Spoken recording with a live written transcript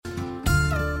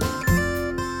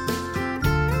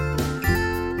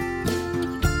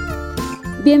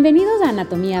Bienvenidos a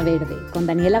Anatomía Verde con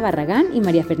Daniela Barragán y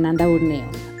María Fernanda Urneo,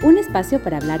 un espacio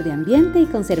para hablar de ambiente y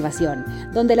conservación,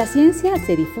 donde la ciencia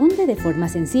se difunde de forma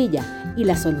sencilla y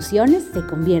las soluciones se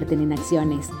convierten en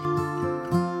acciones.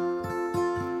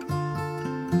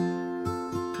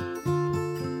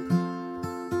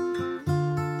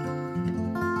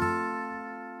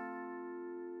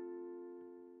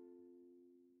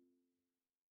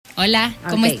 Hola,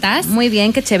 ¿cómo estás? Muy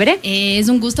bien, qué chévere. Es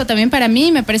un gusto también para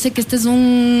mí. Me parece que este es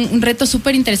un reto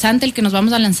súper interesante el que nos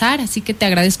vamos a lanzar, así que te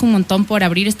agradezco un montón por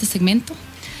abrir este segmento.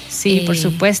 Sí, por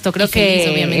supuesto. Creo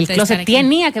que el closet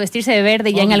tenía que vestirse de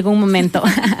verde ya en algún momento.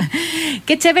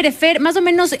 Qué chévere, Fer. Más o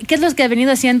menos, ¿qué es lo que has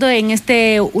venido haciendo en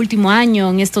este último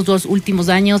año, en estos 2 últimos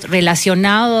años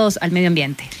relacionados al medio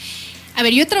ambiente? A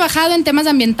ver, yo he trabajado en temas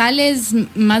ambientales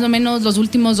más o menos los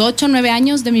últimos 8 o 9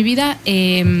 años de mi vida.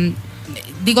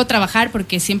 Digo trabajar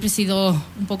porque siempre he sido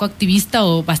un poco activista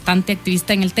o bastante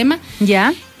activista en el tema.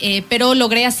 ¿Ya? Pero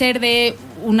logré hacer de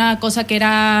una cosa que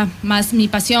era más mi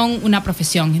pasión, una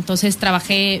profesión. Entonces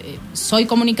soy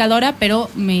comunicadora, pero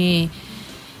me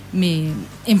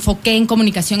enfoqué en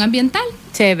comunicación ambiental.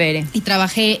 Chévere. Y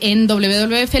trabajé en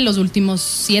WWF los últimos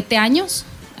 7 años.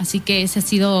 Así que esa ha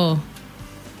sido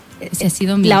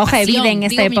mi la hoja pasión, de vida en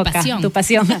esta época, tu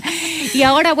pasión. Y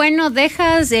ahora, bueno,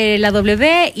 dejas la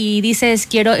W y dices,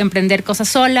 quiero emprender cosas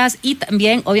solas y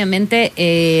también, obviamente,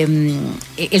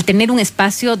 el tener un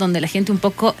espacio donde la gente un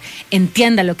poco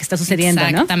entienda lo que está sucediendo,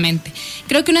 Exactamente. ¿No?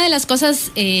 Creo que una de las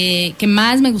cosas que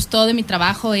más me gustó de mi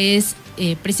trabajo es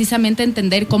precisamente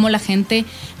entender cómo la gente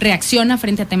reacciona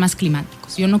frente a temas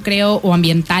climáticos. Yo no creo, o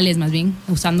ambientales más bien,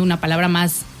 usando una palabra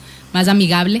más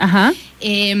amigable. Ajá.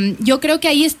 Yo creo que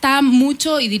ahí está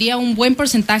mucho, y diría un buen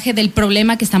porcentaje del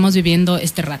problema que estamos viviendo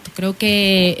este rato. Creo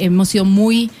que hemos sido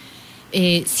muy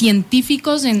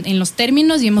científicos en los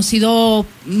términos y hemos sido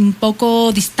un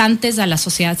poco distantes a la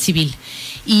sociedad civil.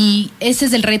 Y ese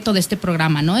es el reto de este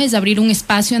programa, ¿no? Es abrir un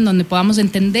espacio en donde podamos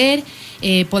entender,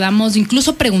 podamos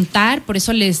incluso preguntar. Por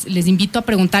eso les invito a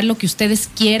preguntar lo que ustedes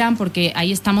quieran, porque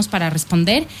ahí estamos para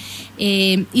responder,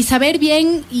 y saber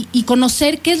bien y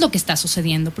conocer qué es lo que está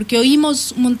sucediendo, porque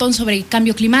oímos un montón sobre el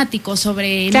cambio climático,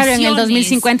 sobre claro, emisiones, en el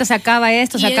 2050 se acaba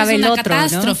esto, se acaba el otro, es una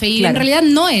catástrofe, ¿no? Y claro, en realidad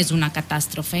no es una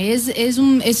catástrofe,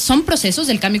 son procesos.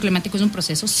 El cambio climático es un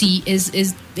proceso, sí, es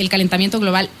el calentamiento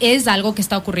global es algo que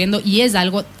está ocurriendo y es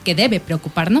algo que debe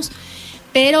preocuparnos,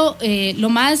 pero lo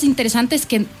más interesante es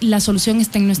que la solución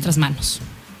está en nuestras manos,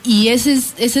 y esa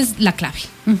es la clave.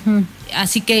 Uh-huh.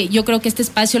 Así que yo creo que este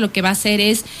espacio lo que va a hacer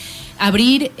es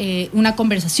abrir una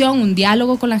conversación, un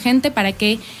diálogo con la gente para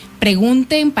que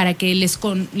pregunten, para que les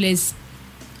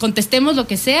contestemos lo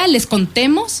que sea, les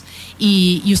contemos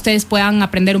y ustedes puedan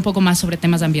aprender un poco más sobre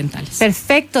temas ambientales.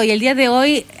 Perfecto. Y el día de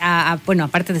hoy, bueno,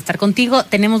 aparte de estar contigo,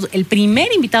 tenemos el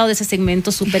primer invitado de ese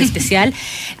segmento súper especial.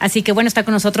 Así que bueno, está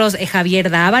con nosotros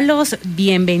Javier Dávalos.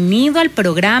 Bienvenido al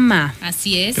programa.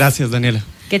 Así es. Gracias, Daniela.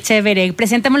 Qué chévere.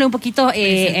 Presentémosle un poquito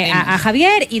a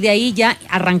Javier y de ahí ya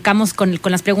arrancamos con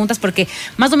las preguntas, porque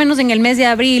más o menos en el mes de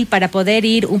abril, para poder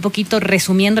ir un poquito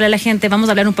resumiéndole a la gente, vamos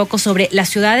a hablar un poco sobre las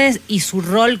ciudades y su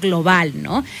rol global,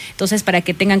 ¿no? Entonces, para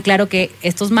que tengan claro que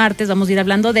estos martes vamos a ir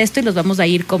hablando de esto y los vamos a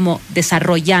ir como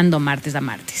desarrollando martes a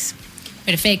martes.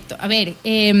 Perfecto. A ver,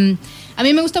 a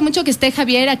mí me gusta mucho que esté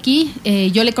Javier aquí.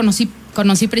 Yo le conocí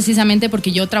precisamente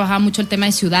porque yo trabajaba mucho el tema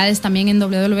de ciudades también en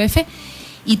WWF.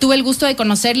 Y tuve el gusto de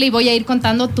conocerle y voy a ir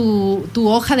contando tu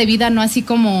hoja de vida, no así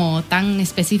como tan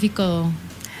específico.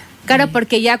 Claro,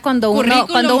 porque ya cuando uno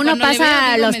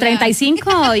pasa los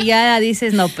 35 ya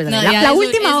dices, no, pues no, la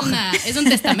última hoja. Es un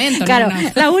testamento. Claro,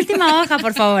 no. La última hoja,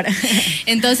 por favor.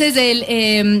 Entonces,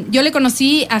 yo le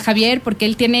conocí a Javier porque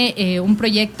él tiene un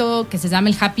proyecto que se llama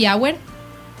el Happy Hour,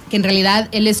 que en realidad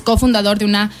él es cofundador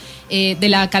de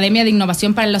la Academia de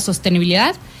Innovación para la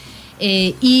Sostenibilidad.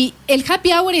 Y el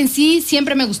Happy Hour en sí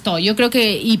siempre me gustó. Yo creo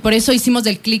que, y por eso hicimos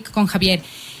el clic con Javier.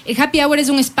 El Happy Hour es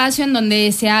un espacio en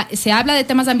donde se habla de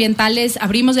temas ambientales,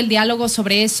 abrimos el diálogo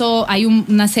sobre eso, hay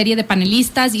una serie de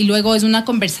panelistas y luego es una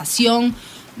conversación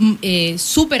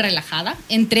súper relajada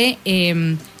entre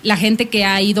la gente que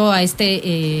ha ido a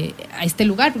este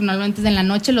lugar, porque normalmente es en la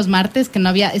noche, los martes, que no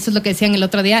había, eso es lo que decían el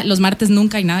otro día, los martes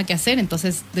nunca hay nada que hacer,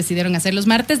 entonces decidieron hacer los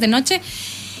martes de noche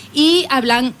y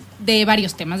hablan de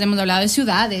varios temas. Hemos hablado de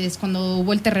ciudades, cuando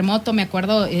hubo el terremoto, me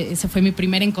acuerdo, ese fue mi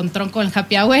primer encontrón con el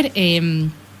Happy Hour,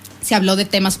 se habló de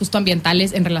temas justo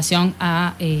ambientales en relación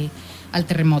al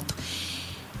terremoto.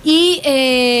 Y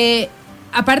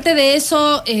aparte de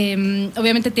eso,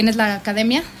 obviamente tienes la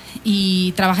academia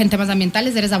y trabajas en temas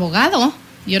ambientales, eres abogado.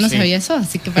 Yo no sabía eso,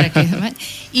 así que para qué.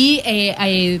 Y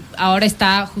ahora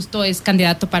es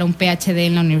candidato para un PhD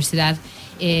en la Universidad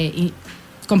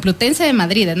Complutense de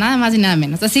Madrid, nada más y nada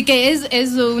menos. Así que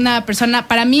es una persona,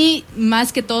 para mí,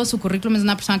 más que todo su currículum, es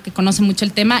una persona que conoce mucho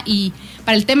el tema, y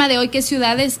para el tema de hoy, que es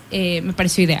ciudades, me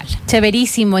pareció ideal.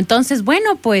 Chéverísimo. Entonces,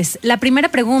 bueno, pues la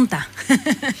primera pregunta.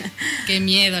 Qué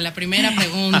miedo, la primera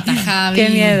pregunta, Javi. Qué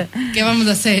miedo. ¿Qué vamos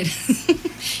a hacer?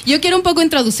 Yo quiero un poco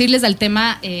introducirles al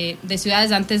tema de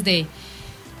ciudades antes de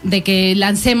que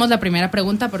lancemos la primera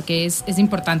pregunta, porque es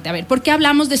importante. A ver, ¿por qué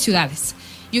hablamos de ciudades?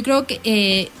 Yo creo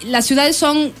que las ciudades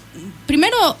son,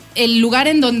 primero, el lugar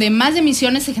en donde más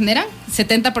emisiones se generan,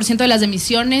 70% de las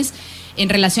emisiones en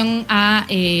relación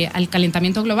al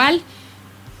calentamiento global.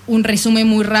 Un resumen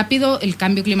muy rápido: el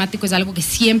cambio climático es algo que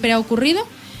siempre ha ocurrido,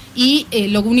 y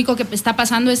lo único que está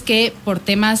pasando es que por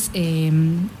temas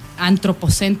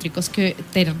antropocéntricos, que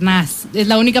ternaz, es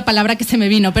la única palabra que se me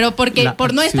vino, pero porque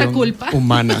por nuestra culpa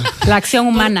humana. La acción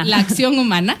humana. La acción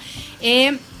humana.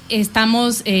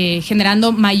 Estamos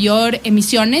generando mayor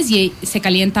emisiones y se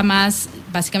calienta más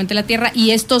básicamente la Tierra, y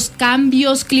estos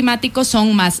cambios climáticos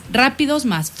son más rápidos,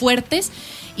 más fuertes,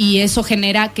 y eso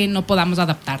genera que no podamos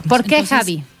adaptarnos. ¿Por qué,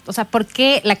 Javi? O sea, ¿por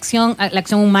qué la acción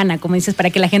humana, como dices, para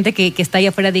que la gente que está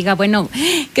allá afuera diga, bueno,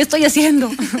 ¿qué estoy haciendo?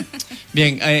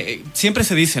 Bien, siempre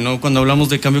se dice, ¿no?, cuando hablamos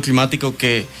de cambio climático,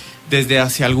 que desde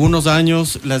hace algunos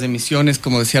años las emisiones,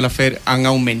 como decía la Fer, han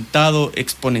aumentado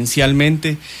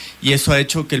exponencialmente, y eso ha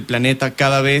hecho que el planeta,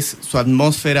 cada vez su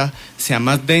atmósfera sea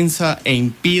más densa e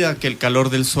impida que el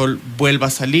calor del sol vuelva a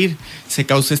salir. Se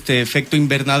causa este efecto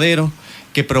invernadero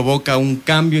que provoca un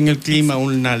cambio en el clima,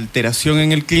 una alteración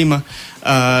en el clima,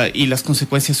 y las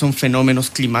consecuencias son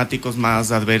fenómenos climáticos más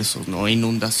adversos, ¿no?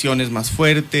 Inundaciones más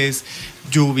fuertes,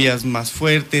 lluvias más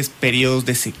fuertes, periodos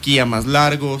de sequía más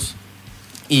largos.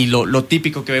 Y lo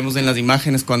típico que vemos en las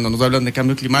imágenes cuando nos hablan de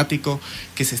cambio climático,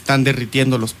 que se están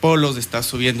derritiendo los polos, está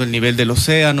subiendo el nivel del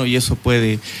océano, y eso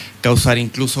puede causar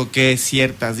incluso que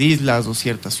ciertas islas o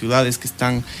ciertas ciudades que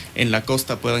están en la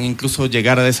costa puedan incluso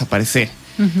llegar a desaparecer.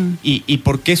 Uh-huh. ¿Y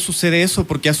por qué sucede eso?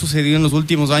 Porque ha sucedido en los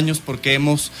últimos años porque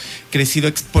hemos crecido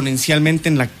exponencialmente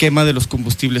en la quema de los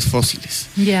combustibles fósiles.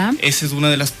 Yeah. Esa es una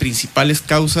de las principales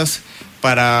causas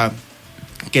para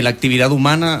que la actividad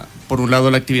humana, por un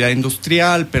lado la actividad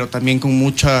industrial, pero también con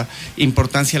mucha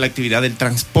importancia la actividad del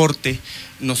transporte.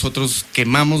 Nosotros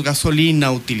quemamos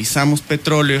gasolina, utilizamos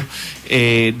petróleo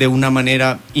de una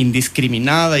manera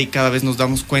indiscriminada, y cada vez nos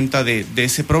damos cuenta de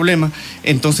ese problema.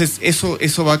 Entonces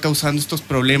eso va causando estos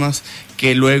problemas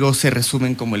que luego se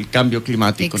resumen como el cambio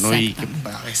climático, ¿no? Y que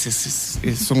a veces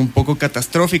son un poco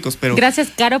catastróficos, pero... Gracias,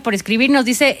 Caro, por escribirnos.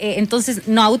 Dice, entonces,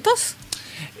 ¿no autos?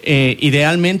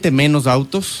 Idealmente menos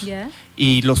autos. Yeah.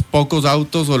 Y los pocos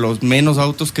autos o los menos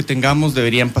autos que tengamos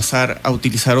deberían pasar a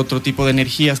utilizar otro tipo de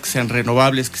energías, que sean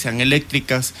renovables, que sean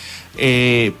eléctricas,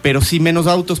 pero sí menos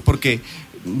autos, porque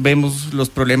vemos los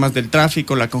problemas del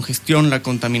tráfico, la congestión, la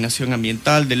contaminación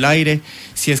ambiental del aire.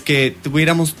 Si es que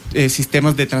tuviéramos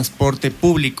sistemas de transporte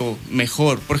público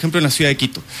mejor, por ejemplo en la ciudad de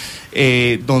Quito,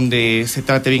 donde se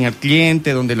trate bien al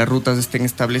cliente, donde las rutas estén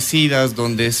establecidas,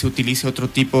 donde se utilice otro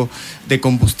tipo de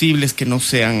combustibles que no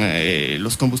sean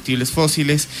los combustibles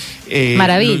fósiles.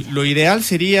 Maravilla. Lo ideal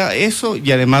sería eso,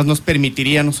 y además nos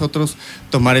permitiría a nosotros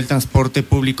tomar el transporte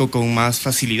público con más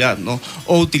facilidad, ¿no?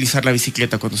 O utilizar la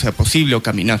bicicleta cuando sea posible, o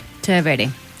caminar. Chévere.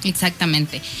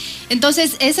 Exactamente.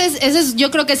 Entonces, yo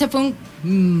creo que ese fue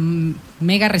un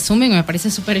mega resumen. Me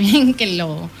parece súper bien que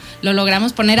lo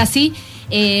logramos poner así.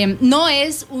 No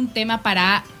es un tema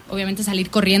para, obviamente, salir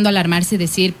corriendo, alarmarse y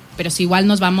decir, pero si igual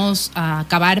nos vamos a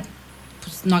acabar,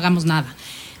 pues no hagamos nada.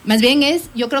 Más bien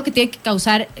yo creo que tiene que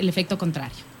causar el efecto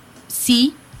contrario.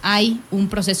 Sí hay un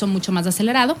proceso mucho más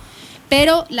acelerado,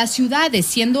 pero las ciudades,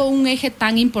 siendo un eje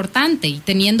tan importante y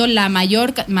teniendo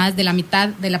más de la mitad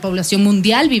de la población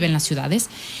mundial vive en las ciudades,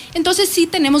 entonces sí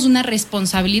tenemos una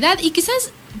responsabilidad, y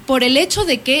quizás por el hecho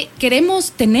de que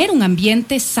queremos tener un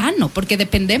ambiente sano, porque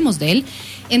dependemos de él,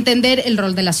 entender el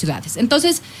rol de las ciudades.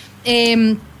 Entonces,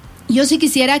 yo sí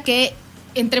quisiera que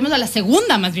entremos a la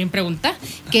segunda, más bien, pregunta,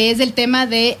 que es el tema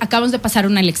de, acabamos de pasar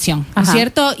una elección, ¿no es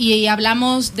cierto? Y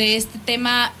hablamos de este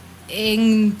tema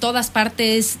en todas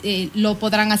partes, lo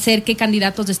podrán hacer, qué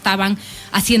candidatos estaban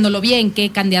haciéndolo bien,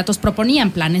 qué candidatos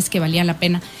proponían planes que valían la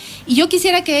pena. Y yo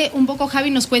quisiera que un poco,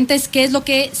 Javi, nos cuentes qué es lo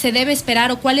que se debe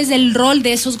esperar, o cuál es el rol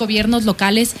de esos gobiernos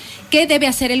locales, qué debe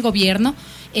hacer el gobierno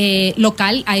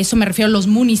local, a eso me refiero, los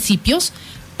municipios,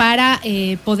 para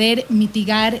poder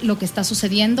mitigar lo que está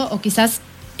sucediendo, o quizás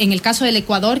en el caso del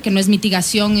Ecuador, que no es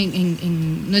mitigación,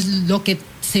 no es lo que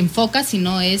se enfoca,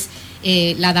 sino es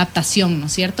la adaptación, ¿no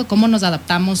es cierto? ¿Cómo nos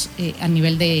adaptamos a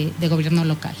nivel de gobierno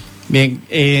local? Bien,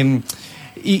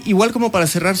 Y igual como para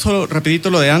cerrar solo rapidito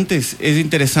lo de antes, es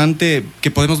interesante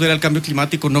que podemos ver al cambio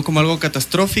climático no como algo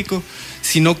catastrófico,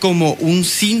 sino como un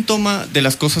síntoma de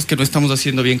las cosas que no estamos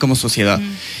haciendo bien como sociedad.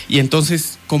 Y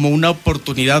entonces como una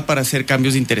oportunidad para hacer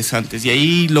cambios interesantes. Y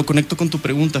ahí lo conecto con tu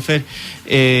pregunta, Fer.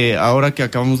 Ahora que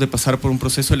acabamos de pasar por un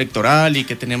proceso electoral y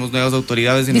que tenemos nuevas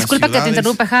autoridades en las ciudades. Disculpa que te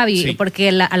interrumpa, Javi, sí. Porque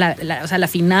o sea, la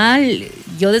final,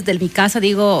 yo desde mi casa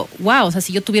digo, wow, o sea,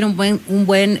 si yo tuviera un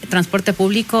buen transporte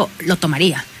público, lo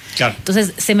tomaría. Claro.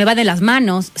 Entonces se me va de las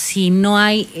manos si no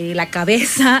hay la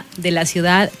cabeza de la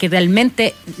ciudad que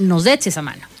realmente nos eche esa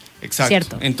mano. Exacto.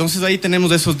 ¿Cierto? Entonces ahí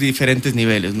tenemos esos diferentes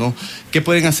niveles, ¿no? ¿Qué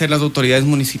pueden hacer las autoridades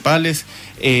municipales?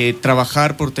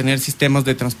 Trabajar por tener sistemas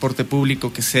de transporte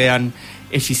público que sean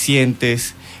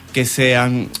eficientes, que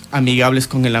sean amigables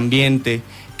con el ambiente,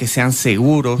 que sean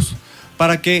seguros,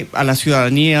 para que a la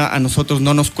ciudadanía, a nosotros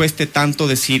no nos cueste tanto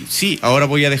decir, sí, ahora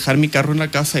voy a dejar mi carro en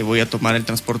la casa y voy a tomar el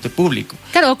transporte público.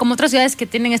 Claro, como otras ciudades que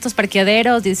tienen estos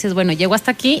parqueaderos, dices, bueno, llego hasta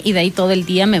aquí y de ahí todo el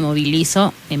día me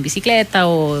movilizo en bicicleta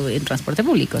o en transporte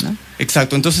público, ¿no?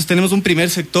 Exacto, entonces tenemos un primer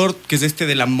sector que es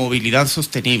de la movilidad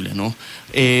sostenible, ¿no?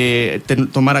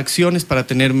 Tomar acciones para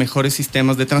tener mejores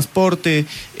sistemas de transporte,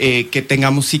 que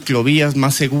tengamos ciclovías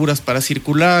más seguras para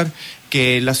circular,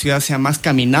 que la ciudad sea más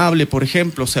caminable, por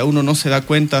ejemplo. O sea, uno no se da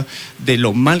cuenta de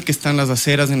lo mal que están las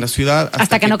aceras en la ciudad.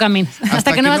 Hasta que no caminas,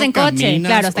 hasta que no vas en coche,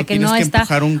 claro, hasta que no está...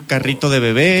 empujar un carrito de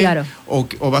bebé, claro.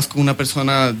 o vas con una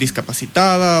persona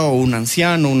discapacitada, o un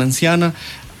anciano, una anciana.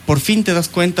 Por fin te das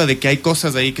cuenta de que hay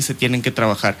cosas ahí que se tienen que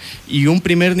trabajar. Y un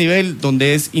primer nivel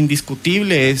donde es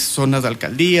indiscutible son las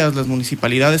alcaldías, las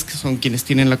municipalidades, que son quienes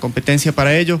tienen la competencia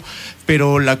para ello,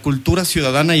 pero la cultura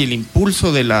ciudadana y el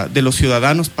impulso de los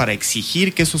ciudadanos para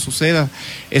exigir que eso suceda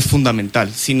es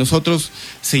fundamental. Si nosotros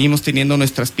seguimos teniendo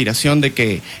nuestra aspiración de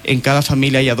que en cada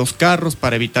familia haya 2 carros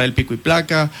para evitar el pico y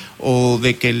placa, o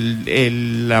de que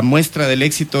la muestra del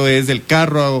éxito es del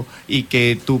carro y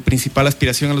que tu principal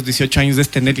aspiración a los 18 años es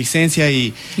tener licencia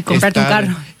y comprarte un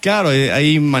carro. Claro,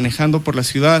 ahí manejando por la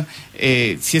ciudad.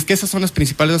 Si es que esas son las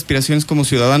principales aspiraciones como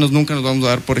ciudadanos, nunca nos vamos a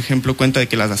dar, por ejemplo, cuenta de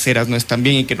que las aceras no están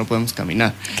bien y que no podemos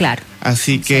caminar. Claro.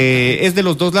 Así que es de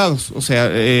los dos lados. O sea,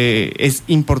 es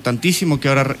importantísimo que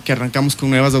ahora que arrancamos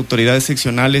con nuevas autoridades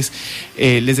seccionales,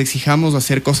 les exijamos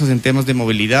hacer cosas en temas de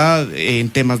movilidad, en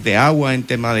temas de agua, en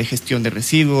temas de gestión de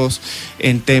residuos,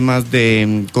 en temas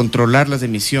de controlar las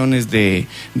emisiones de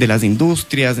las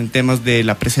industrias, en temas de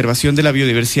la preservación de la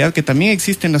biodiversidad, que también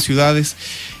existe en las ciudades.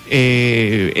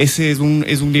 Ese es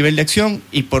un nivel de acción.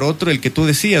 Y por otro, el que tú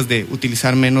decías de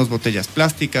utilizar menos botellas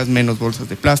plásticas, menos bolsas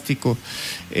de plástico,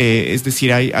 es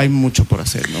decir, hay mucho por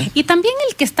hacer, ¿no? Y también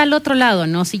el que está al otro lado,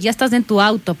 ¿no? Si ya estás en tu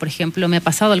auto, por ejemplo, me ha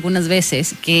pasado algunas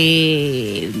veces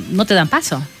que no te dan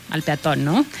paso al peatón,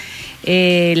 ¿no?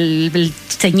 El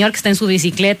señor que está en su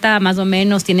bicicleta más o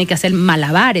menos tiene que hacer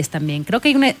malabares también. Creo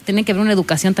que tiene que haber una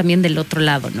educación también del otro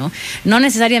lado, ¿no? No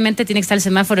necesariamente tiene que estar el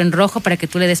semáforo en rojo para que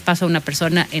tú le des paso a una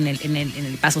persona en el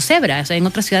paso cebra. O sea, en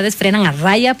otras ciudades frenan a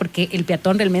raya porque el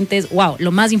peatón realmente es, wow,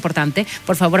 lo más importante.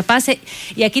 Por favor, pase.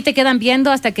 Y aquí te quedan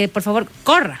viendo hasta que, por favor,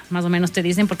 corra, más o menos te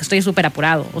dicen, porque estoy súper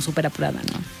apurado o súper apurada,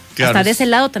 ¿no? Claro. Hasta de ese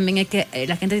lado también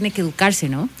la gente tiene que educarse,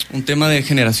 ¿no? Un tema de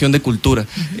generación de cultura.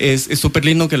 Uh-huh. Es súper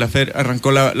lindo que la FER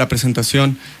arrancó la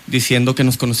presentación diciendo que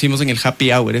nos conocimos en el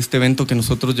Happy Hour, este evento que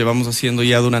nosotros llevamos haciendo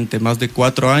ya durante más de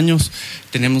 4 años.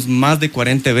 Tenemos más de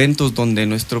 40 eventos donde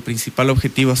nuestro principal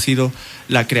objetivo ha sido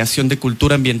la creación de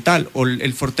cultura ambiental o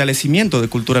el fortalecimiento de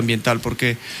cultura ambiental,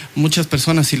 porque muchas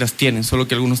personas sí las tienen, solo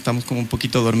que algunos estamos como un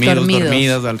poquito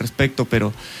dormidas al respecto,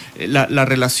 pero la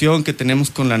relación que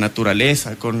tenemos con la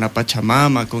naturaleza, con la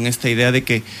Pachamama, con esta idea de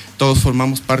que todos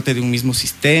formamos parte de un mismo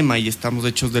sistema y estamos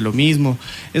hechos de lo mismo,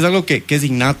 es algo que es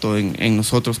innato en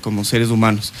nosotros como seres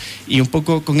humanos. Y un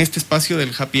poco con este espacio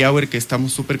del Happy Hour, que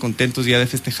estamos súper contentos ya de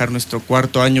festejar nuestro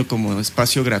 4º año como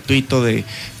espacio gratuito de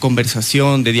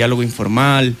conversación, de diálogo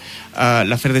informal.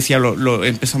 La Fer decía, lo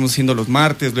empezamos haciendo los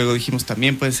martes, luego dijimos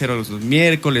también pueden ser los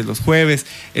miércoles, los jueves.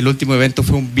 El último evento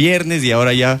fue un viernes y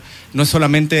ahora ya no es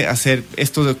solamente hacer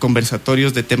estos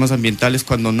conversatorios de temas ambientales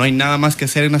cuando no hay nada más que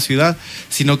hacer en la ciudad,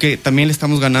 sino que también le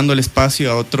estamos ganando el espacio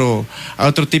a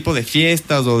otro tipo de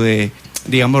fiestas o de,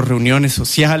 digamos, reuniones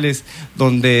sociales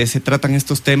donde se tratan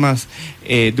estos temas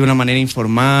de una manera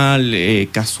informal,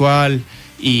 casual.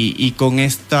 Y con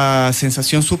esta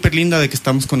sensación súper linda de que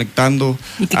estamos conectando.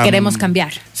 Y que queremos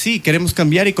cambiar. Sí, queremos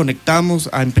cambiar y conectamos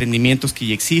a emprendimientos que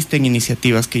ya existen,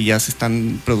 iniciativas que ya se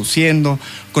están produciendo.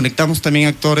 Conectamos también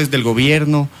actores del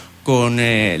gobierno con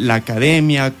la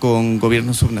academia, con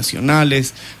gobiernos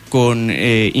subnacionales, con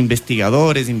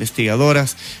investigadores,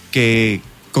 investigadoras que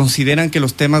consideran que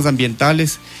los temas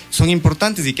ambientales son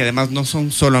importantes y que además no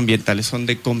son solo ambientales, son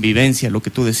de convivencia, lo que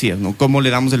tú decías, ¿no? Cómo le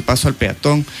damos el paso al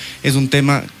peatón es un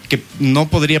tema que no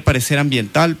podría parecer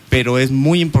ambiental, pero es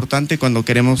muy importante cuando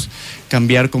queremos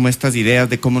cambiar como estas ideas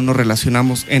de cómo nos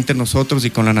relacionamos entre nosotros y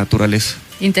con la naturaleza.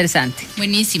 Interesante.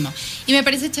 Buenísimo. Y me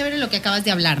parece chévere lo que acabas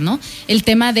de hablar, ¿no? El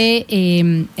tema de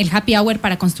el happy hour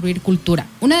para construir cultura.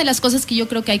 Una de las cosas que yo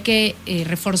creo que hay que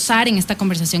reforzar en esta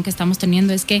conversación que estamos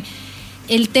teniendo es que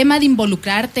el tema de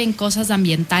involucrarte en cosas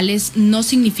ambientales no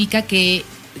significa que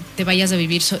te vayas a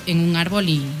vivir en un árbol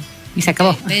y se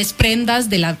acabó. Te desprendas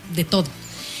de todo.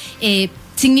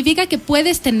 Significa que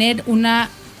puedes tener una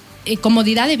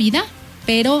comodidad de vida,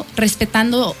 pero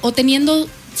respetando o teniendo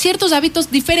ciertos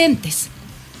hábitos diferentes.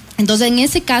 Entonces, en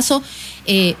ese caso,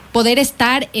 poder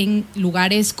estar en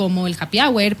lugares como el happy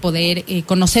hour, poder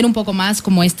conocer un poco más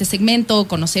como este segmento,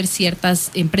 conocer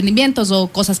ciertos emprendimientos o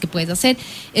cosas que puedes hacer,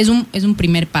 es un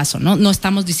primer paso, ¿no? No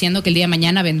estamos diciendo que el día de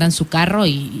mañana vendan su carro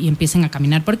y empiecen a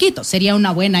caminar por Quito. Sería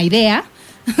una buena idea.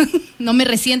 No me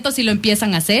resiento si lo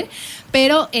empiezan a hacer,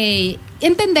 pero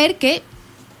entender que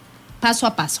paso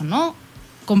a paso, ¿no?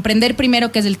 Comprender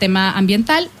primero qué es el tema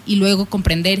ambiental y luego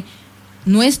comprender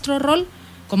nuestro rol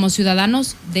como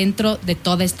ciudadanos dentro de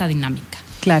toda esta dinámica.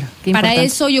 Claro. Para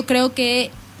eso yo creo que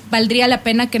valdría la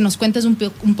pena que nos cuentes un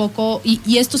poco,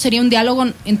 y esto sería un diálogo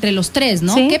entre los tres,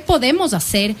 ¿no? ¿Sí? ¿Qué podemos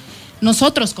hacer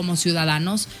nosotros como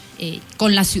ciudadanos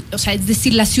con la ciudad? O sea, es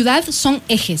decir, la ciudad son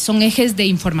ejes de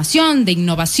información, de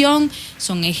innovación,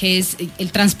 son ejes,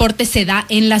 el transporte se da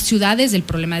en las ciudades, el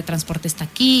problema de transporte está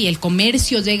aquí, el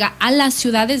comercio llega a las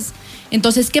ciudades.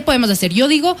 Entonces, ¿qué podemos hacer? Yo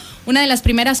digo, una de las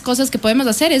primeras cosas que podemos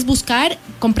hacer es buscar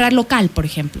comprar local, por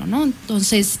ejemplo, ¿no?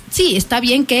 Entonces, sí, está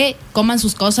bien que coman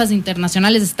sus cosas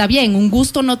internacionales, está bien, un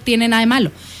gusto no tiene nada de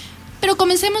malo, pero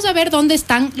comencemos a ver dónde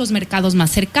están los mercados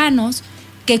más cercanos,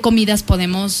 qué comidas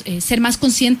podemos ser más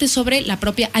conscientes sobre la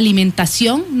propia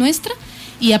alimentación nuestra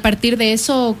y a partir de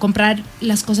eso comprar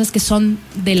las cosas que son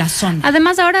de la zona.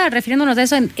 Además, ahora refiriéndonos a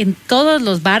eso, en todos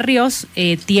los barrios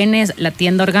tienes la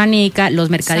tienda orgánica, los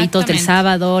mercaditos del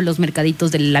sábado, los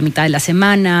mercaditos de la mitad de la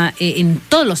semana, en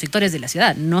todos los sectores de la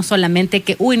ciudad. No solamente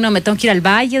que, no, me tengo que ir al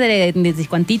valle de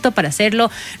Cuantito para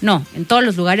hacerlo. No, en todos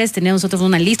los lugares tenemos nosotros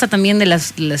una lista también de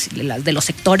los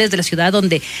sectores de la ciudad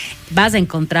donde vas a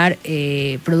encontrar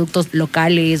productos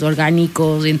locales,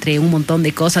 orgánicos, entre un montón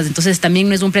de cosas. Entonces también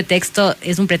no es un pretexto,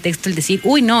 es un pretexto el decir,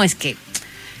 no, es que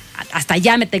hasta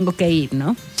allá me tengo que ir,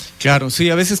 ¿no? Claro, sí,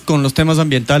 a veces con los temas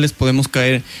ambientales podemos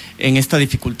caer en esta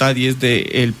dificultad y es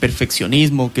el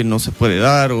perfeccionismo que no se puede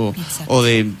dar o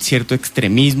de cierto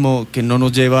extremismo que no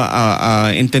nos lleva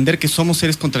a entender que somos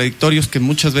seres contradictorios, que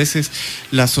muchas veces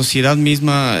la sociedad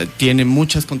misma tiene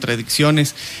muchas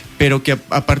contradicciones, pero que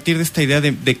a partir de esta idea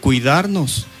de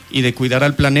cuidarnos y de cuidar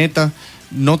al planeta,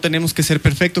 no tenemos que ser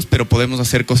perfectos, pero podemos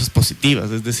hacer cosas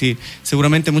positivas. Es decir,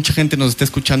 seguramente mucha gente nos está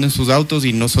escuchando en sus autos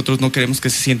y nosotros no queremos que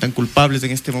se sientan culpables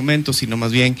en este momento, sino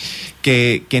más bien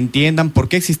que entiendan por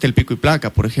qué existe el pico y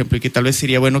placa, por ejemplo, y que tal vez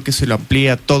sería bueno que se lo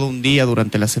amplíe todo un día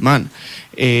durante la semana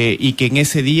y que en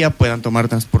ese día puedan tomar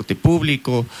transporte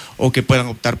público o que puedan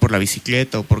optar por la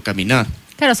bicicleta o por caminar.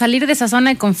 Claro, salir de esa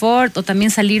zona de confort o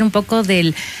también salir un poco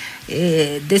de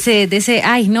ese,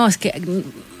 ay, no, es que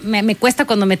me cuesta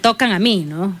cuando me tocan a mí,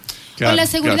 ¿no? Claro, o la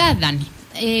seguridad, claro.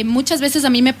 Dani. Muchas veces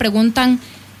a mí me preguntan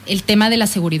el tema de la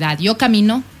seguridad. Yo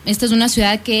camino, esta es una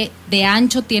ciudad que de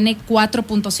ancho tiene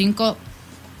 4.5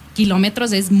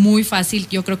 kilómetros, es muy fácil.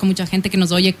 Yo creo que mucha gente que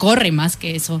nos oye corre más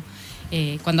que eso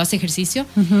cuando hace ejercicio.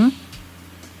 Uh-huh.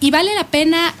 Y vale la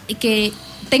pena que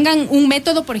tengan un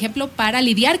método, por ejemplo, para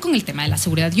lidiar con el tema de la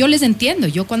seguridad. Yo les entiendo.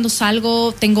 Yo cuando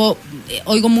salgo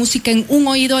oigo música en un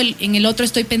oído, en el otro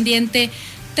estoy pendiente.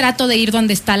 Trato de ir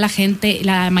donde está la gente,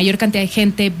 la mayor cantidad de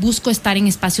gente. Busco estar en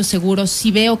espacios seguros.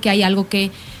 Si veo que hay algo que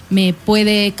me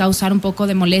puede causar un poco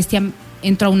de molestia,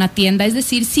 entro a una tienda. Es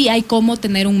decir, sí hay cómo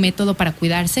tener un método para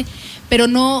cuidarse, pero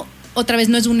no, otra vez,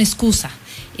 no es una excusa.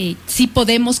 Sí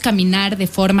podemos caminar de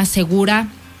forma segura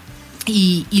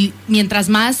y mientras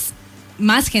más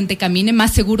gente camine,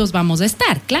 más seguros vamos a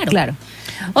estar, claro.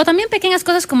 O también pequeñas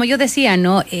cosas, como yo decía,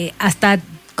 ¿no? Hasta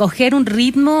coger un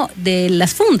ritmo de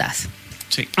las fundas.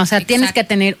 Sí. O sea, tienes que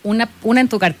tener una en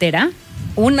tu cartera,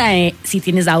 una si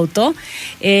tienes auto,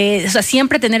 o sea,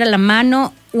 siempre tener a la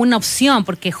mano una opción,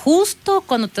 porque justo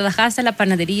cuando te bajaste a la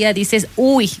panadería dices,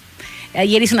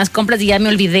 ayer hice unas compras y ya me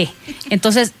olvidé.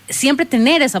 Entonces, siempre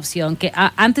tener esa opción, que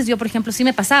antes yo, por ejemplo, sí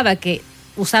me pasaba que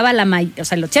usaba el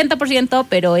 80%,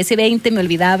 pero ese 20% me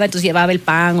olvidaba, entonces llevaba el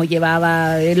pan o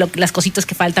llevaba las cositas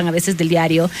que faltan a veces del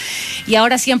diario. Y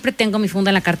ahora siempre tengo mi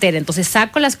funda en la cartera, entonces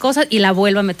saco las cosas y la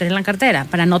vuelvo a meter en la cartera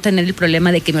para no tener el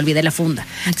problema de que me olvidé la funda.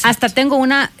 Exacto. Hasta tengo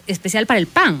una especial para el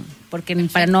pan, porque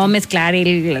para no mezclar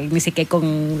ni sé qué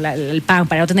con el pan,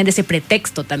 para no tener ese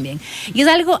pretexto también. Y es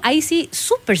algo ahí sí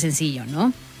súper sencillo,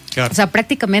 ¿no? Claro. O sea,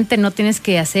 prácticamente no tienes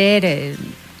que hacer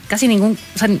casi ningún,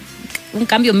 o sea, un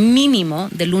cambio mínimo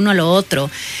del uno a lo otro.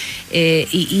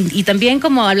 Y también,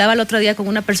 como hablaba el otro día con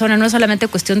una persona, no es solamente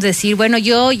cuestión de decir, bueno,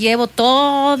 yo llevo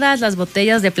todas las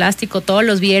botellas de plástico todos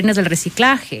los viernes del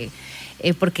reciclaje,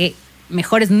 porque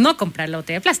mejor es no comprar la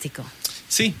botella de plástico.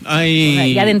 Sí,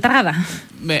 hay... Ya de entrada.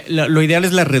 Lo ideal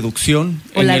es la reducción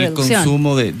el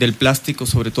consumo del plástico,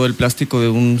 sobre todo el plástico de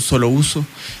un solo uso.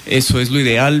 Eso es lo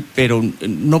ideal, pero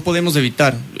no podemos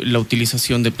evitar la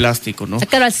utilización de plástico, ¿no?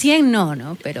 Claro, al 100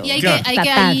 no, pero... Y hay que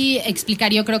ahí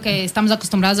explicar, yo creo que estamos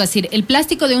acostumbrados a decir, el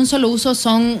plástico de un solo uso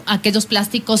son aquellos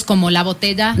plásticos como la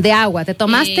botella... De agua, te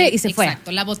tomaste y se fue.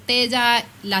 Exacto, la botella,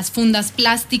 las fundas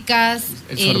plásticas,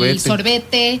 el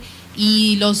sorbete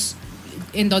y los...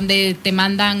 en donde te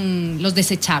mandan los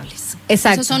desechables.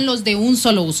 Exacto. Esos son los de un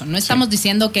solo uso. No estamos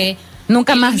diciendo que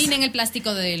nunca más eliminen el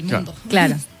plástico del mundo.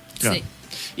 Claro. Sí.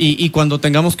 Y cuando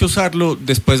tengamos que usarlo,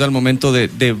 después al momento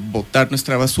de botar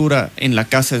nuestra basura en la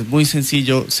casa, es muy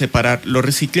sencillo separar lo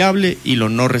reciclable y lo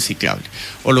no reciclable.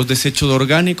 O los desechos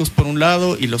orgánicos por un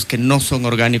lado y los que no son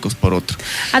orgánicos por otro.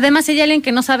 Además, si hay alguien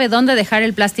que no sabe dónde dejar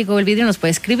el plástico o el vidrio, nos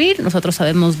puede escribir. Nosotros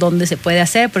sabemos dónde se puede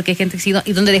hacer, porque hay gente que sí,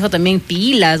 y dónde dejo también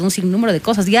pilas, un sinnúmero de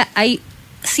cosas. Ya hay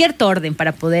cierto orden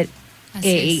para poder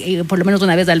por lo menos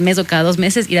una vez al mes o cada 2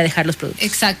 meses ir a dejar los productos.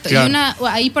 Exacto. Claro. Y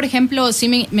ahí, por ejemplo,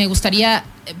 sí me gustaría,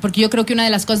 porque yo creo que una de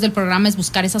las cosas del programa es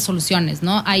buscar esas soluciones,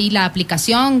 ¿no? Hay la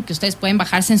aplicación que ustedes pueden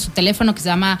bajarse en su teléfono que se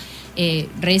llama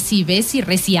Resi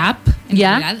App. En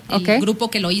realidad, el grupo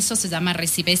que lo hizo se llama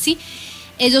Resi.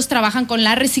 Ellos trabajan con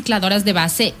las recicladoras de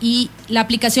base y la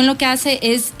aplicación lo que hace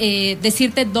es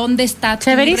decirte dónde está tu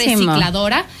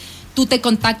recicladora. Tú te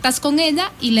contactas con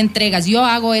ella y le entregas. Yo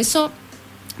hago eso.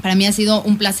 Para mí ha sido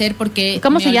un placer porque...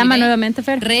 ¿Cómo se llama nuevamente,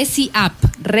 Fer? Resi App.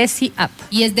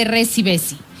 Y es de Resi.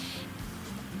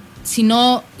 Si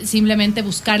no, simplemente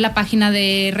buscar la página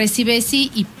de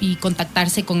Resi y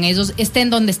contactarse con ellos,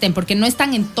 estén donde estén, porque no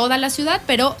están en toda la ciudad,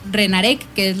 pero Renarec,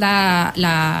 que es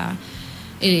la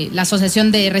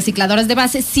asociación de recicladoras de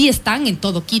base, sí están en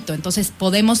todo Quito. Entonces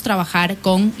podemos trabajar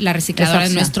con la recicladora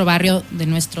de nuestro barrio, de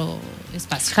nuestro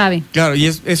espacio. Javi. Claro, y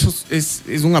eso es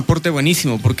un aporte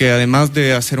buenísimo, porque además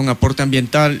de hacer un aporte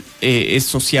ambiental, es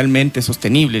socialmente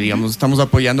sostenible, digamos. Estamos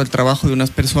apoyando el trabajo de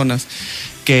unas personas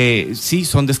que sí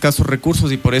son de escasos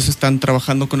recursos y por eso están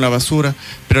trabajando con la basura,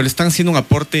 pero le están haciendo un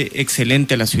aporte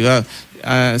excelente a la ciudad.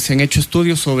 Se han hecho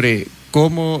estudios sobre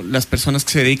cómo las personas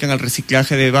que se dedican al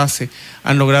reciclaje de base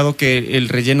han logrado que el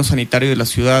relleno sanitario de la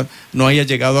ciudad no haya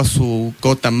llegado a su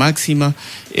cota máxima,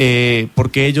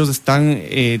 porque ellos están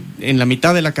en la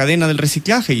mitad de la cadena del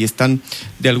reciclaje y están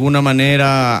de alguna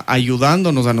manera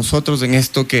ayudándonos a nosotros en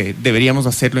esto que deberíamos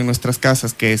hacerlo en nuestras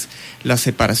casas, que es la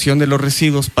separación de los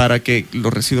residuos para que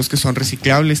los residuos que son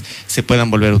reciclables se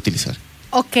puedan volver a utilizar.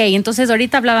 Ok, entonces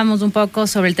ahorita hablábamos un poco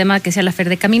sobre el tema que sea la Fer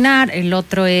de caminar, el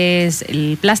otro es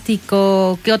el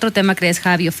plástico. ¿Qué otro tema crees,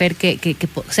 Javi o Fer, que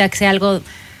sea algo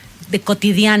de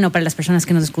cotidiano para las personas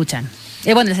que nos escuchan?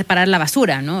 Bueno, de separar la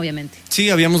basura, ¿no? Obviamente. Sí,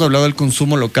 habíamos hablado del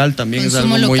consumo local, también es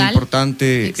algo muy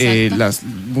importante.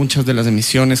 Muchas de las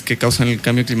emisiones que causan el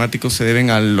cambio climático se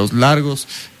deben a los largos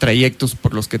trayectos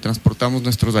por los que transportamos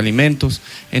nuestros alimentos.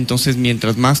 Entonces,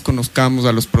 mientras más conozcamos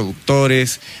a los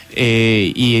productores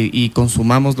y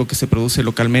consumamos lo que se produce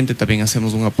localmente, también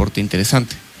hacemos un aporte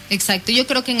interesante. Exacto. Yo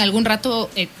creo que en algún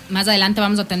rato, más adelante,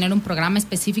 vamos a tener un programa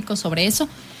específico sobre eso,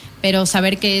 pero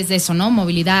saber qué es eso, ¿no?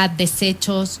 Movilidad,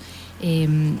 desechos,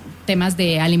 temas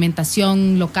de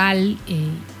alimentación local,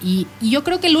 y yo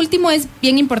creo que el último es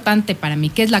bien importante para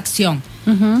mí, que es la acción.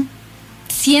 Uh-huh.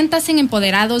 Siéntanse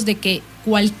empoderados de que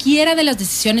cualquiera de las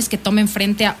decisiones que tomen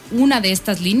frente a una de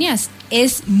estas líneas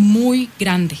es muy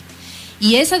grande,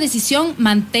 y esa decisión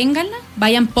manténganla,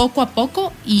 vayan poco a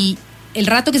poco, y el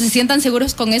rato que se sientan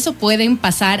seguros con eso pueden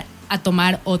pasar a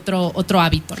tomar otro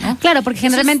hábito, ¿no? Claro, porque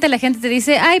generalmente la gente te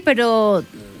dice, ay, pero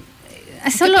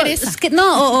solo es que no,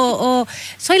 o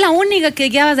soy la única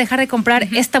que ya vas a dejar de comprar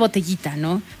esta botellita,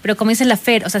 ¿no? Pero como dice la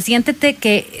Fer, o sea, siéntete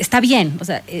que está bien, o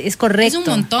sea, es correcto.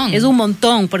 Es un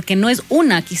montón, porque no es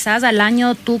una, quizás al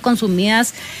año tú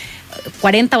consumías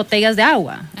 40 botellas de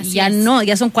agua, ya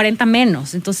son 40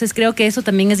 menos. Entonces creo que eso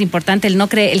también es importante,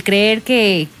 el creer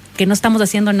que no estamos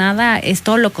haciendo nada, es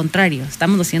todo lo contrario,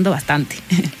 estamos haciendo bastante.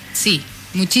 Sí,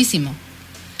 muchísimo.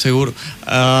 Seguro.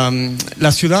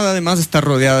 La ciudad además está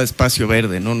rodeada de espacio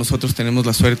verde, ¿no? Nosotros tenemos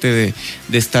la suerte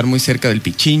de estar muy cerca del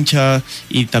Pichincha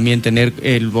y también tener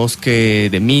el bosque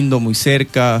de Mindo muy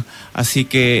cerca, así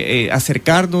que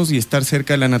acercarnos y estar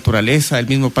cerca de la naturaleza, el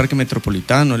mismo parque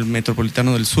metropolitano, el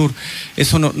metropolitano del sur,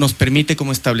 eso nos permite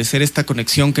como establecer esta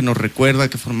conexión que nos recuerda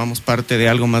que formamos parte de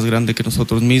algo más grande que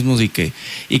nosotros mismos y que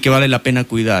vale la pena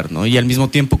cuidar, ¿no? Y al mismo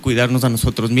tiempo cuidarnos a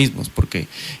nosotros mismos, porque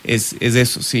es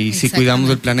eso, si cuidamos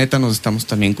el planeta nos estamos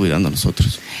también cuidando a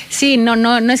nosotros. Sí,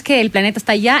 no es que el planeta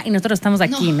está allá y nosotros estamos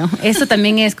aquí, ¿no? Eso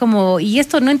también es como, y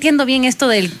esto no entiendo bien esto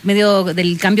del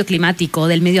cambio climático,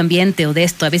 del medio ambiente o de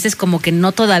esto, a veces como que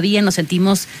no todavía nos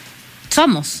sentimos,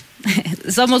 somos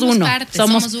uno,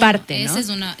 somos parte, ¿no? Esa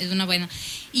es una buena.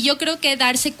 Y yo creo que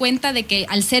darse cuenta de que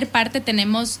al ser parte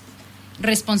tenemos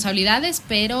responsabilidades,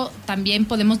 pero también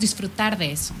podemos disfrutar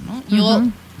de eso, ¿no? Yo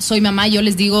soy mamá, yo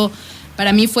les digo,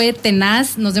 para mí fue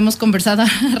tenaz, nos hemos conversado a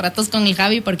ratos con el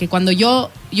Javi, porque cuando yo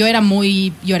era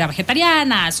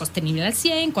vegetariana, sostenible al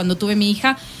 100, cuando tuve mi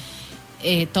hija,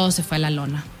 todo se fue a la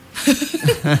lona.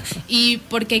 Y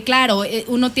porque claro,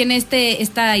 uno tiene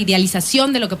esta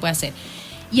idealización de lo que puede hacer.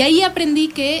 Y ahí aprendí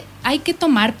que hay que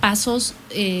tomar pasos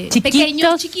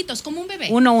pequeños, chiquitos, como un bebé.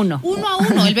 Uno a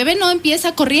uno. El bebé no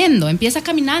empieza corriendo, empieza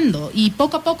caminando y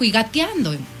poco a poco y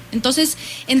gateando. Entonces,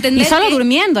 entender. Y solo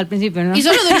durmiendo al principio, ¿no? Y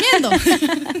solo durmiendo.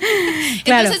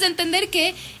 Claro. Entonces, entender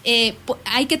que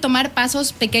hay que tomar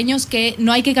pasos pequeños, que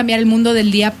no hay que cambiar el mundo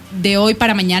del día de hoy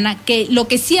para mañana, que lo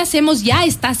que sí hacemos ya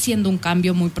está haciendo un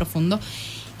cambio muy profundo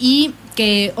y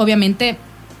que, obviamente,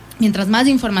 mientras más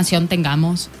información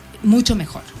tengamos, mucho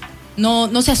mejor.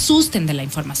 No se asusten de la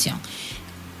información.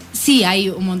 Sí, hay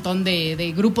un montón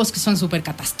de grupos que son súper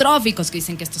catastróficos, que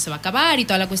dicen que esto se va a acabar y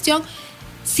toda la cuestión.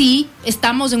 Sí,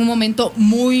 estamos en un momento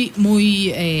muy,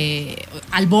 muy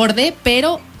al borde,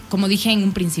 pero como dije en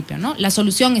un principio, ¿no? La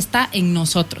solución está en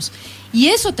nosotros. Y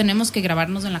eso tenemos que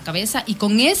grabarnos en la cabeza y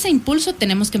con ese impulso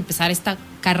tenemos que empezar esta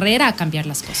carrera a cambiar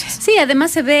las cosas. Sí,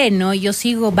 además se ve, ¿no? Yo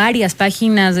sigo varias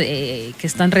páginas que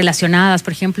están relacionadas,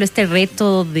 por ejemplo, este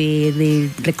reto de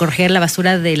recoger la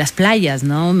basura de las playas,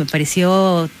 ¿no? Me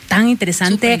pareció tan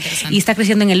interesante y está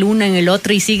creciendo en el uno, en el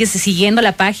otro y sigues siguiendo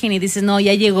la página y dices, no,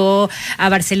 ya llegó a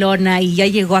Barcelona y ya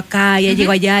llegó acá, ya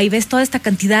llegó allá y ves toda esta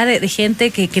cantidad de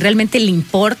gente que realmente le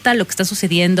importa lo que está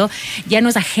sucediendo, ya no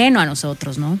es ajeno a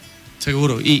nosotros, ¿no?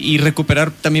 Seguro, y recuperar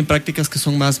también prácticas que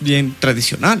son más bien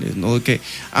tradicionales, ¿no? Que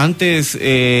antes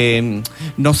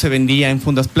no se vendía en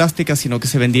fundas plásticas, sino que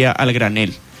se vendía al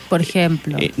granel. Por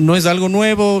ejemplo. No es algo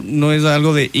nuevo, no es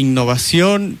algo de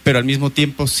innovación, pero al mismo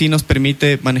tiempo sí nos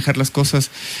permite manejar las cosas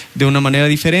de una manera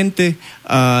diferente.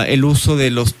 El uso de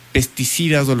los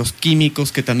pesticidas o los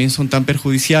químicos que también son tan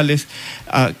perjudiciales.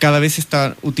 Cada vez se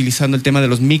está utilizando el tema de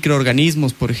los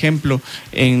microorganismos, por ejemplo,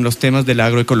 en los temas de la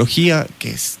agroecología, que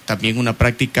es también una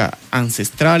práctica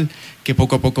ancestral que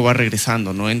poco a poco va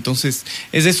regresando, ¿no? Entonces,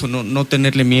 es eso, no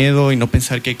tenerle miedo y no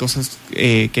pensar que hay cosas,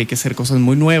 que hay que hacer cosas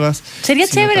muy nuevas. Sería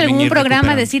chévere algún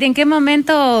programa decir en qué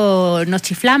momento nos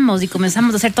chiflamos y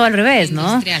comenzamos a hacer todo al revés,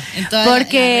 ¿no?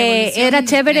 Porque era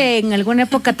chévere, en alguna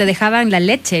época te dejaban la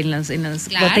leche en las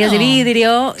claro, botellas de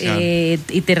vidrio, claro,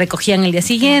 y te recogían el día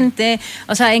siguiente.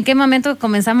 O sea, ¿en qué momento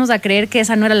comenzamos a creer que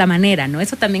esa no era la manera, no?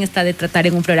 Eso también está de tratar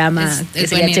en un programa que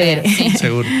sería chévere. Sí.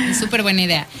 Seguro. Es súper buena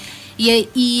idea.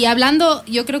 Y hablando,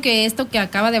 yo creo que esto que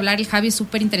acaba de hablar el Javi es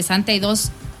súper interesante. Hay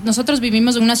dos. Nosotros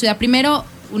vivimos en una ciudad, primero,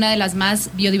 una de las más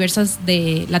biodiversas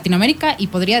de Latinoamérica y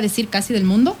podría decir casi del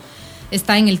mundo.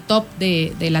 Está en el top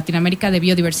de Latinoamérica de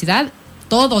biodiversidad.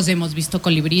 Todos hemos visto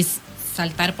colibrís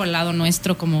saltar por el lado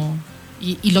nuestro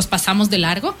y los pasamos de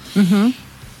largo. Uh-huh.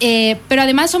 Pero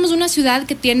además somos una ciudad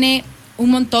que tiene un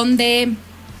montón de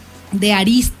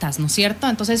aristas, ¿no es cierto?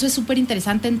 Entonces eso es súper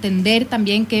interesante entender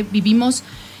también que vivimos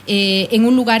en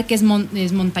un lugar que es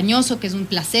montañoso, que es un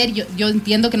placer. Yo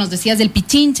entiendo que nos decías del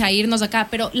Pichincha, irnos acá,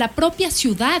 pero la propia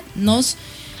ciudad nos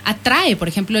atrae. Por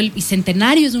ejemplo, el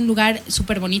Bicentenario es un lugar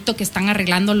súper bonito que están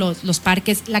arreglando los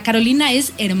parques. La Carolina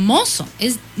es hermoso,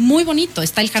 es muy bonito.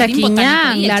 Está el Jardín Botánico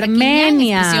ahí, la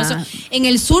Armenia. Es precioso. En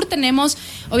el sur tenemos,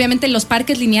 obviamente, los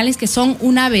parques lineales que son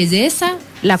una belleza.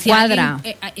 La Cuadra.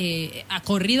 Ha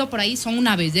corrido por ahí, son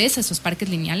una belleza esos parques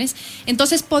lineales.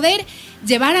 Entonces, poder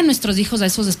llevar a nuestros hijos a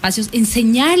esos espacios,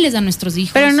 enseñarles a nuestros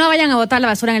hijos. Pero no vayan a botar la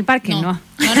basura en el parque, ¿no? No.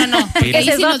 Porque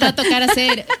ahí sí nos va a tocar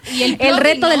hacer. Y el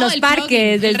reto de los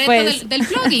parques. El reto del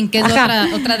plugging, que es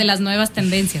otra de las nuevas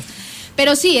tendencias.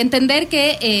 Pero sí, entender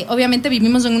que obviamente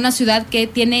vivimos en una ciudad que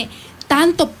tiene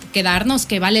tanto que darnos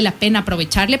que vale la pena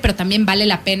aprovecharle, pero también vale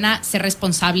la pena ser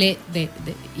responsable de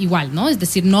igual, ¿no? Es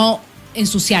decir, no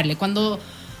ensuciarle. Cuando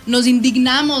nos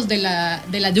indignamos de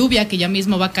la lluvia, que ya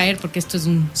mismo va a caer porque esto es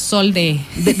un sol de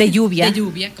lluvia. De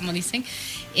lluvia, como dicen.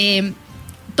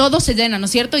 Todo se llena, ¿no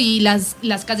es cierto? Y las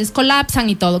calles colapsan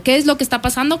y todo. ¿Qué es lo que está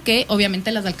pasando? Que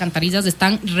obviamente las alcantarillas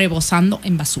están rebosando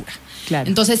en basura. Claro.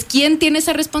 Entonces, ¿quién tiene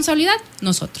esa responsabilidad?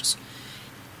 Nosotros.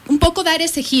 Un poco dar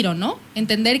ese giro, ¿no?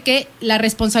 Entender que la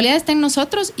responsabilidad está en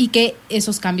nosotros y que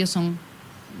esos cambios son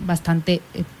bastante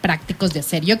prácticos de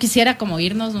hacer. Yo quisiera como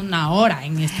irnos una hora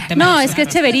en este tema. No, es que es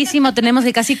chéverísimo, tenemos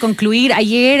que casi concluir.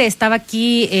 Ayer estaba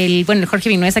aquí el Jorge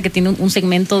Vinuesa, que tiene un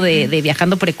segmento de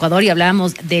Viajando por Ecuador, y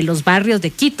hablábamos de los barrios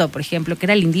de Quito, por ejemplo, que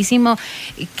era lindísimo,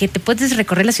 que te puedes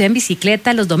recorrer la ciudad en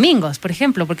bicicleta los domingos, por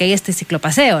ejemplo, porque hay este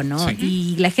ciclopaseo, ¿no? Sí.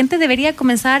 Y la gente debería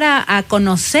comenzar a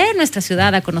conocer nuestra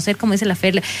ciudad, a conocer, como dice la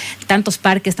Fer, tantos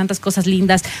parques, tantas cosas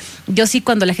lindas. Yo sí,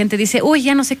 cuando la gente dice, uy,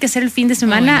 ya no sé qué hacer el fin de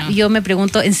semana, yo me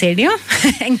pregunto, ¿en serio?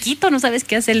 ¿En Quito no sabes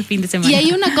qué hacer el fin de semana? Y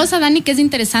hay una cosa, Dani, que es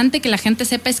interesante que la gente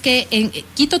sepa, es que en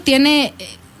Quito tiene,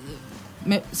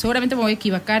 seguramente me voy a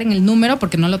equivocar en el número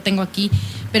porque no lo tengo aquí,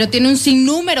 pero tiene un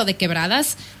sinnúmero de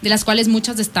quebradas, de las cuales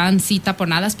muchas están sí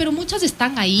taponadas, pero muchas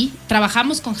están ahí.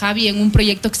 Trabajamos con Javi en un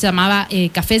proyecto que se llamaba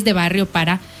Cafés de Barrio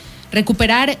para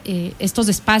recuperar estos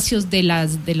espacios de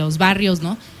los barrios,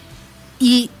 ¿no?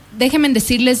 Y déjenme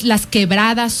decirles, las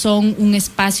quebradas son un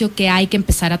espacio que hay que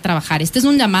empezar a trabajar. Este es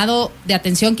un llamado de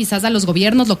atención quizás a los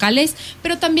gobiernos locales,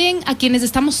 pero también a quienes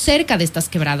estamos cerca de estas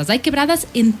quebradas. Hay quebradas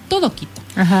en todo Quito.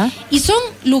 Ajá. Y son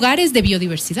lugares de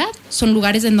biodiversidad, son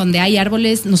lugares en donde hay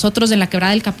árboles. Nosotros en la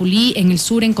quebrada del Capulí, en el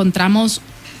sur, encontramos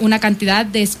una cantidad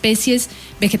de especies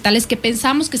vegetales que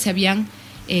pensamos que se habían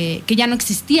que ya no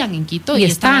existían en Quito y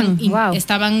estaban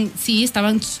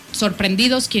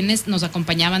sorprendidos quienes nos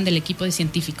acompañaban del equipo de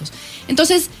científicos.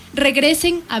 Entonces,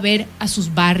 regresen a ver a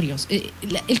sus barrios.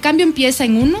 El cambio empieza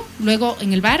en uno, luego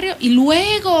en el barrio y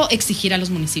luego exigir a los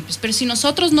municipios. Pero si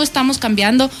nosotros no estamos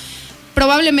cambiando,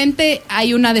 probablemente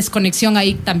hay una desconexión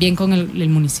ahí también con el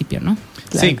municipio, ¿no?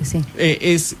 Claro sí, que sí.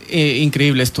 Es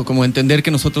increíble esto, como entender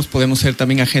que nosotros podemos ser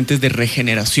también agentes de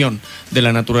regeneración de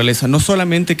la naturaleza, no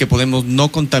solamente que podemos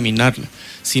no contaminarla,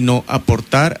 sino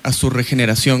aportar a su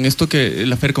regeneración. Esto que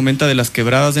la Fer comenta de las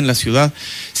quebradas en la ciudad,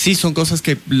 sí son cosas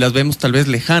que las vemos tal vez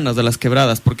lejanas de las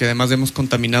quebradas, porque además hemos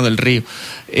contaminado el río,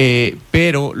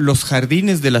 pero los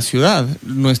jardines de la ciudad,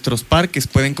 nuestros parques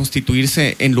pueden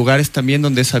constituirse en lugares también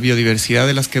donde esa biodiversidad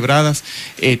de las quebradas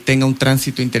tenga un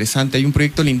tránsito interesante. Hay un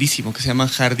proyecto lindísimo que se llama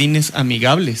Jardines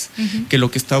Amigables, que lo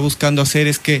que está buscando hacer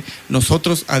es que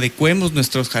nosotros adecuemos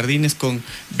nuestros jardines con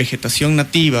vegetación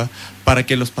nativa para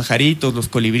que los pajaritos, los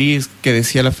colibríes que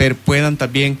decía la Fer, puedan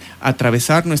también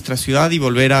atravesar nuestra ciudad y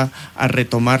volver a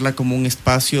retomarla como un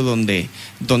espacio donde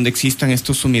existan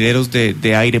estos sumideros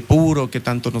de aire puro que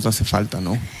tanto nos hace falta,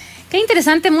 ¿no? Qué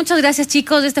interesante, muchas gracias,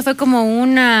 chicos. Este fue como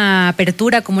una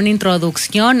apertura, como una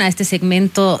introducción a este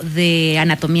segmento de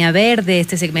Anatomía Verde,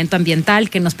 este segmento ambiental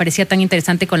que nos parecía tan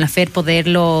interesante con la Fer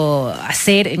poderlo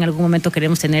hacer. En algún momento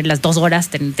queremos tener las 2 horas,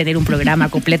 tener un programa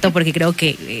completo, porque creo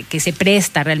que se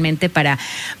presta realmente para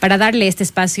darle este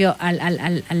espacio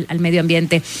al medio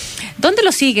ambiente. ¿Dónde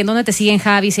lo siguen? ¿Dónde te siguen,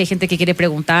 Javi? Si hay gente que quiere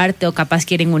preguntarte o capaz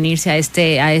quieren unirse a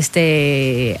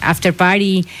este after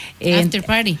party. After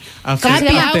party. After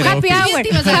party.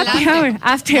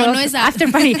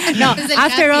 No,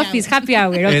 after office, happy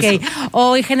hour, ok. Eso.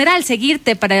 O en general,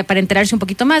 seguirte para enterarse un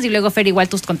poquito más y luego, Fer, igual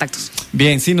tus contactos.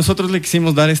 Bien, sí, nosotros le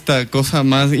quisimos dar esta cosa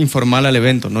más informal al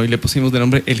evento, ¿no? Y le pusimos de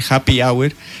nombre el Happy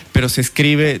Hour, pero se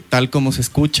escribe tal como se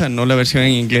escucha, no la versión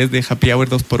en inglés de Happy Hour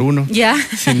 2x1,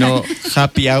 sino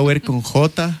Happy Hour con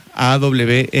J.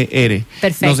 AWER.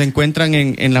 Perfecto. Nos encuentran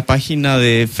en la página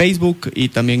de Facebook y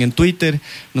también en Twitter.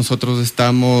 Nosotros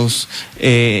estamos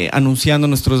anunciando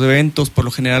nuestros eventos por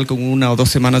lo general con 1 o 2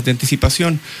 semanas de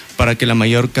anticipación para que la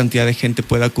mayor cantidad de gente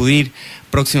pueda acudir.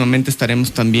 Próximamente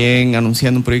estaremos también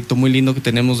anunciando un proyecto muy lindo que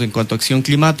tenemos en cuanto a acción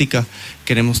climática.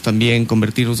 Queremos también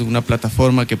convertirnos en una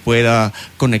plataforma que pueda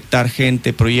conectar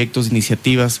gente, proyectos,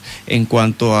 iniciativas en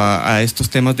cuanto a estos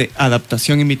temas de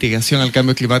adaptación y mitigación al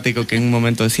cambio climático, que en un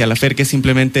momento decía la Fer, que es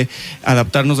simplemente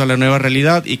adaptarnos a la nueva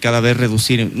realidad y cada vez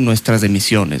reducir nuestras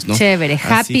emisiones, ¿no? Chévere,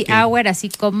 Happy Hour, así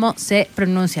como se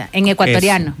pronuncia, en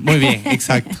ecuatoriano. Eso. Muy bien,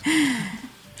 exacto.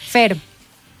 Fer.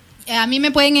 A mí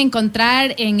me pueden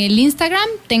encontrar en el Instagram.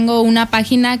 Tengo una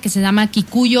página que se llama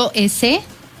Kikuyo S.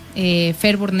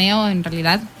 Fer Borneo, en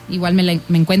realidad, igual me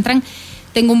encuentran.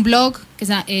 Tengo un blog que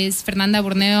es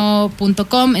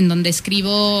fernandaborneo.com, en donde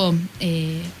escribo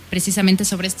precisamente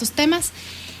sobre estos temas.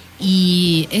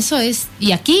 Y eso es,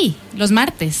 y aquí, los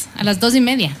martes, a las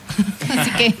 2:30.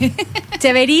 Así que...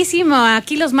 Chéverísimo,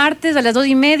 aquí los martes a las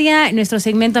 2:30, en nuestro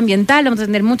segmento ambiental. Vamos a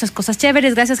tener muchas cosas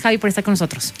chéveres. Gracias, Javi, por estar con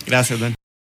nosotros. Gracias, Dan.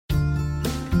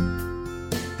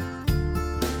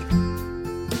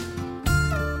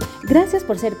 Gracias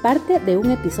por ser parte de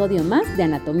un episodio más de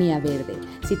Anatomía Verde.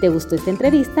 Si te gustó esta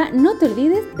entrevista, no te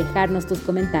olvides dejarnos tus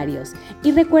comentarios.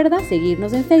 Y recuerda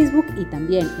seguirnos en Facebook y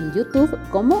también en YouTube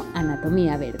como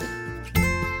Anatomía Verde.